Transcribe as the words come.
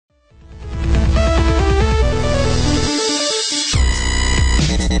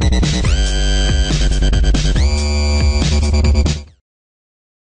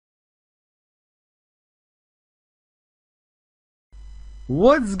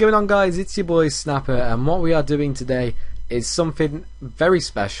What's going on, guys? It's your boy Snappah, and what we are doing today is something very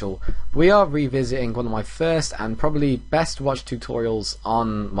special. We are revisiting one of my first and probably best watched tutorials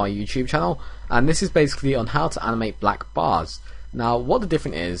on my YouTube channel, and this is basically on how to animate black bars. Now, what the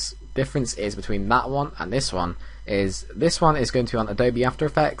difference is between that one and this one is going to be on Adobe After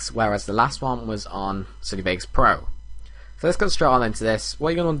Effects, whereas the last one was on Sony Vegas Pro. So let's go straight on into this.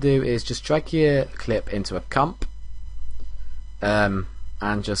 What you're going to do is just drag your clip into a comp,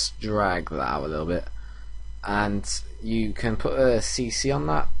 and just drag that out a little bit, and you can put a CC on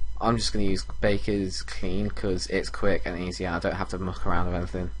that. I'm just going to use Baker's Clean because it's quick and easy and I don't have to muck around with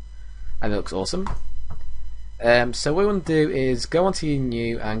anything, and it looks awesome. So what we want to do is go onto your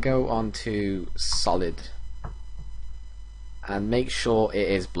new and go on to solid and make sure it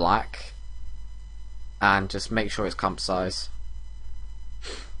is black, and just make sure it's comp size.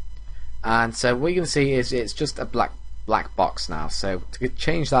 And so what you're going to see is it's just a black box now. So to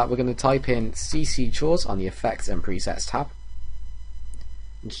change that, we're going to type in CC Chores on the Effects and Presets tab,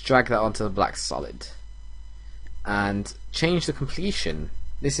 and just drag that onto the black solid and change the completion.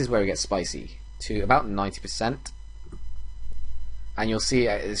 This is where it gets spicy, to about 90%, and you'll see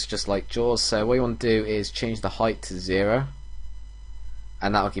it's just like Jaws. So what you want to do is change the height to 0,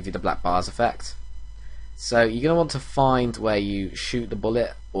 and that will give you the black bars effect. So you're going to want to find where you shoot the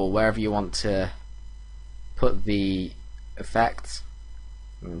bullet, or wherever you want to put the effect.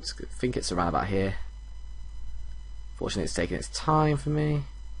 I think it's around about here. Fortunately, it's taking its time for me.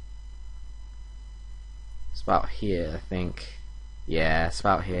 It's about here, I think. Yeah, it's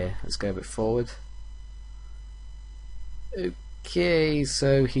about here. Let's go a bit forward. Okay,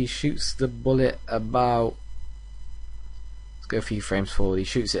 so he shoots the bullet about, let's go a few frames forward. He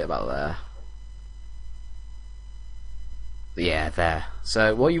shoots it about there. Yeah, there.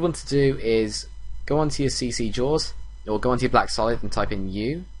 So what you want to do is go onto your CC Jaws, or go onto your black solid and type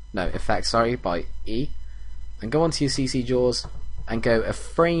in Effects, sorry, by E, and go onto your CC Jaws and go a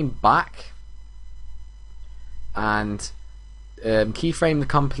frame back and keyframe the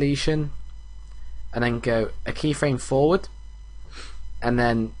completion, and then go a keyframe forward, and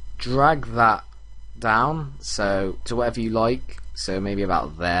then drag that down so to whatever you like, so maybe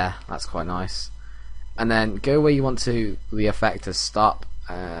about there. That's quite nice. And then go where you want the effect to stop.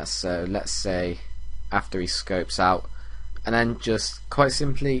 So let's say after he scopes out, and then just quite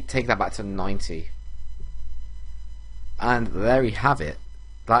simply take that back to 90, and there you have it.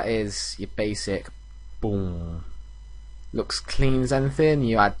 That is your basic boom. Looks clean as anything.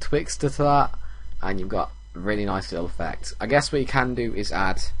 You add Twixtor to that and you've got a really nice little effect. I guess what you can do is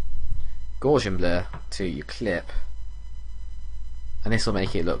add Gaussian blur to your clip, and this will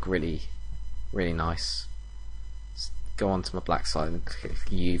make it look really nice. Just go on to my black side and click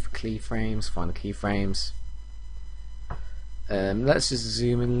U for keyframes, find the keyframes. Let's just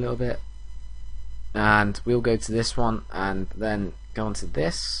zoom in a little bit, and we'll go to this one, and then go on to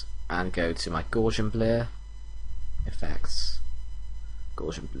this and go to my Gaussian blur effects.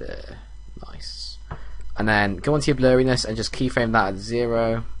 Gaussian blur, nice. And then go onto your blurriness and just keyframe that at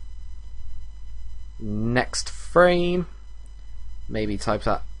 0. Next frame, maybe type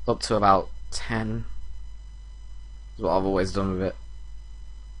that up to about 10. Is what I've always done with it.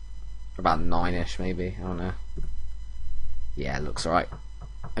 About 9ish maybe, I don't know. Yeah, it looks alright.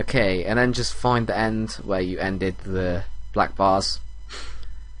 Okay, and then just find the end where you ended the black bars.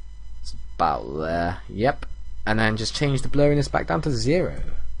 It's about there, yep. And then just change the blurriness back down to 0.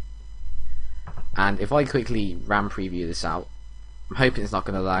 And if I quickly RAM preview this out, I'm hoping it's not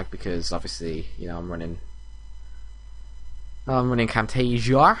going to lag, because obviously, you know, I'm running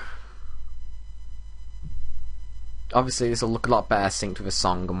Camtasia. Obviously this will look a lot better synced with a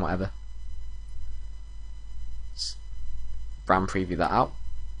song and whatever. Just RAM preview that out.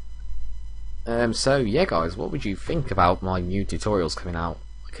 So yeah, guys, what would you think about my new tutorials coming out?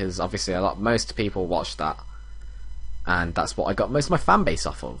 Because obviously most people watch that, and that's what I got most of my fan base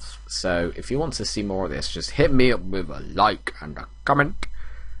off of. So if you want to see more of this, just hit me up with a like and a comment,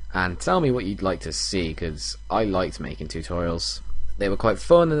 and tell me what you'd like to see, because I liked making tutorials. They were quite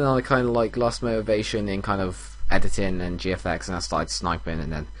fun, and then I kind of lost motivation in kind of editing and GFX, and I started sniping,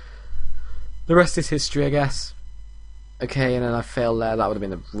 and then the rest is history, I guess. Okay, and then I failed there. That would have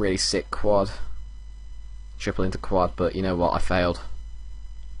been a really sick quad, triple into quad, but you know what, I failed.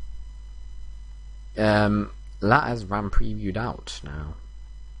 That has RAM previewed out now.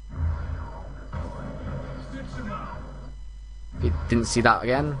 You didn't see that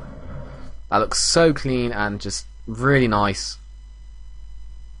again? That looks so clean and just really nice.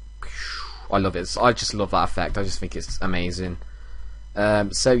 I love it. I just love that effect. I just think it's amazing.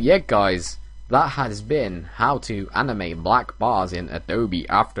 So yeah, guys, that has been how to animate black bars in Adobe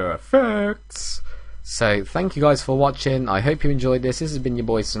After Effects. So thank you guys for watching. I hope you enjoyed this. This has been your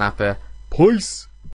boy Snappah. Peace!